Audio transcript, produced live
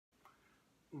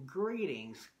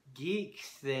Greetings,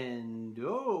 geeks, and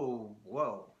oh,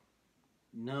 whoa.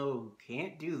 No,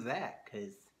 can't do that,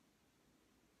 cause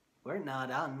we're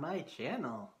not on my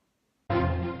channel.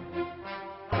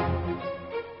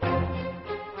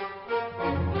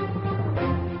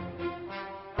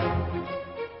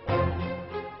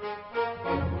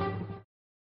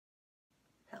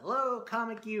 Hello,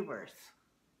 Comic Universe.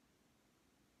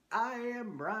 I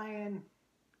am Bryan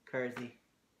Kersey.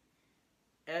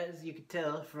 As you can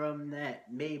tell from that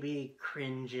maybe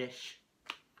cringe-ish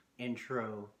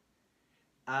intro,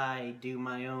 I do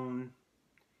my own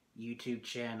YouTube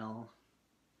channel,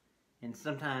 and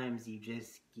sometimes you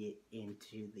just get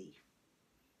into the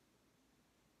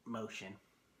motion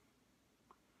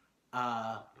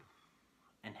and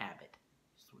habit.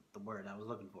 That's the word I was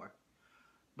looking for.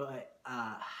 But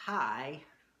hi,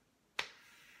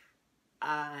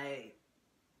 I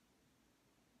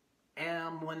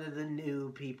am one of the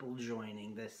new people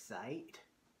joining this site.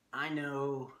 I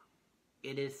know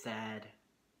it is sad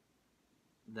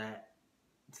that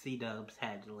C-Dubs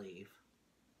had to leave,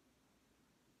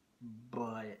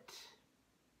 but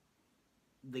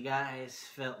the guys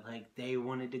felt like they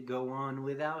wanted to go on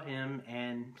without him,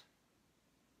 and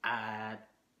I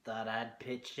thought I'd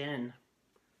pitch in.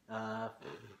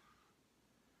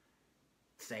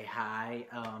 Say hi.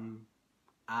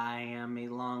 I am a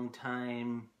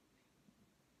long-time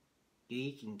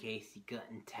geek, in case you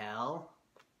couldn't tell,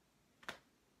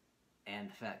 and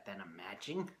the fact that I'm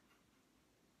matching.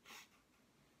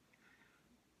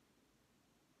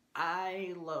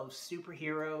 I love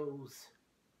superheroes,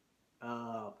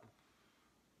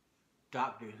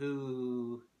 Doctor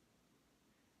Who,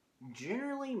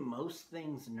 generally most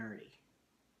things nerdy,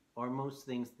 or most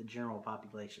things the general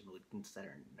population would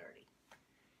consider nerdy,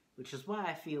 which is why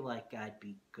I feel like I'd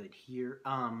be good here.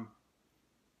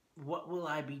 What will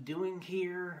I be doing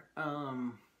here?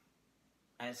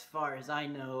 As far as I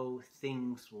know,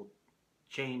 things will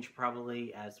change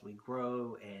probably as we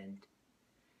grow and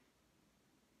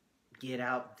get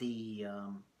out the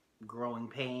growing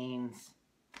pains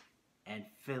and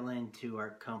fill into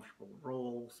our comfortable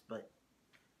roles, but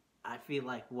I feel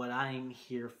like what I'm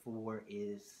here for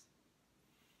is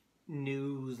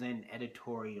news and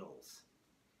editorials.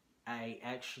 I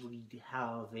actually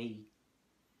have a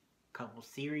couple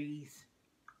series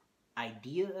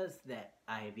ideas that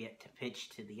I have yet to pitch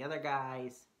to the other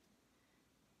guys,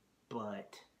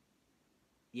 but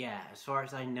yeah, as far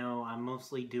as I know, I'm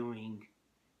mostly doing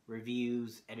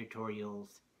reviews,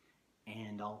 editorials,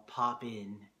 and I'll pop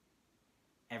in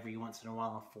every once in a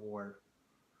while for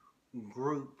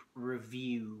group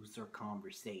reviews or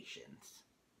conversations.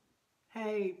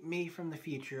 Hey, me from the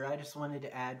future, I just wanted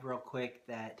to add real quick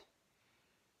that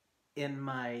in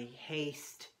my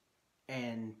haste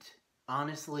and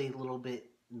honestly a little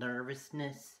bit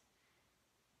nervousness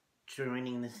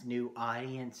joining this new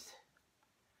audience,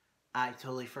 I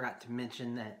totally forgot to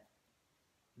mention that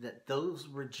those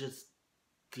were just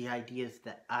the ideas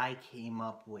that I came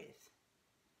up with,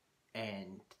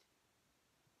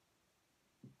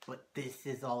 but this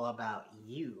is all about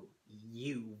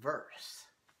you-verse.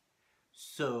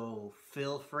 So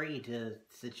feel free to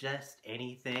suggest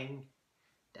anything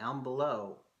down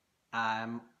below.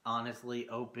 I'm honestly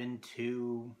open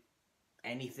to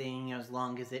anything as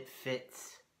long as it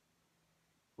fits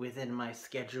within my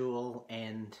schedule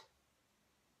and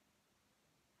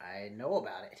I know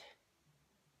about it.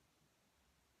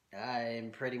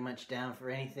 I'm pretty much down for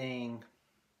anything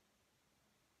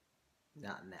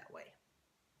not in that way.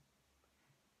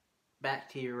 Back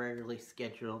to your regularly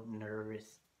scheduled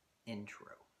nervous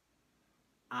intro.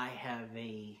 I have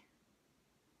a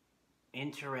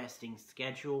interesting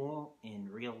schedule in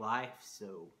real life,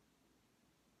 so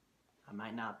I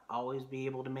might not always be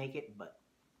able to make it, but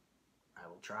I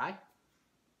will try.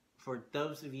 For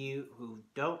those of you who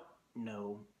don't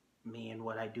know me and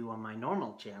what I do on my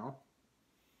normal channel,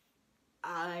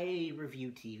 I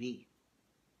review TV.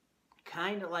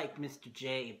 Kinda like Mr.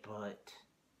 J, but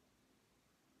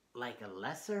like a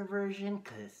lesser version,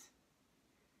 cause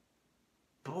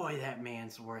boy, that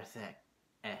man's worth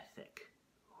ethic.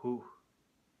 Whew.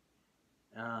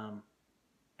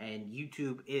 And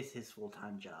YouTube is his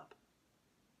full-time job.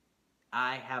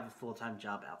 I have a full-time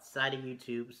job outside of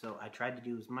YouTube, so I try to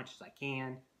do as much as I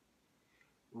can,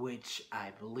 which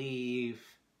I believe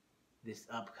this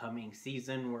upcoming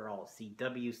season where all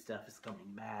CW stuff is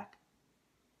coming back,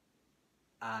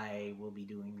 I will be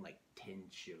doing like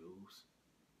 10 shows.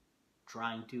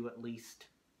 Trying to at least,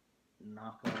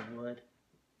 knock on wood.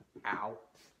 Ow.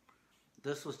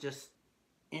 This was just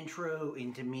intro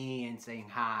into me and saying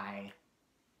hi.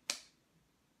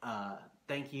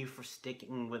 Thank you for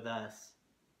sticking with us.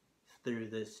 through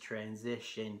this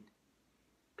transition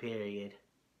period.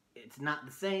 It's not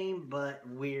the same, but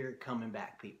we're coming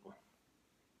back, people.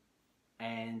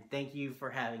 And thank you for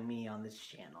having me on this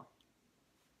channel.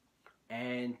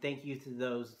 And thank you to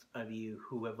those of you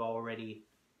who have already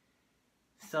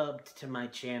subbed to my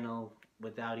channel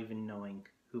without even knowing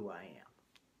who I am.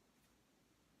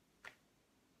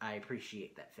 I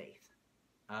appreciate that faith.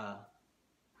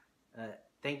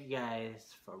 Thank you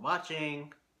guys for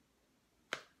watching.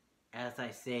 As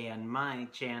I say on my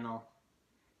channel,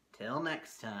 till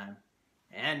next time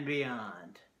and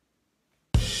beyond.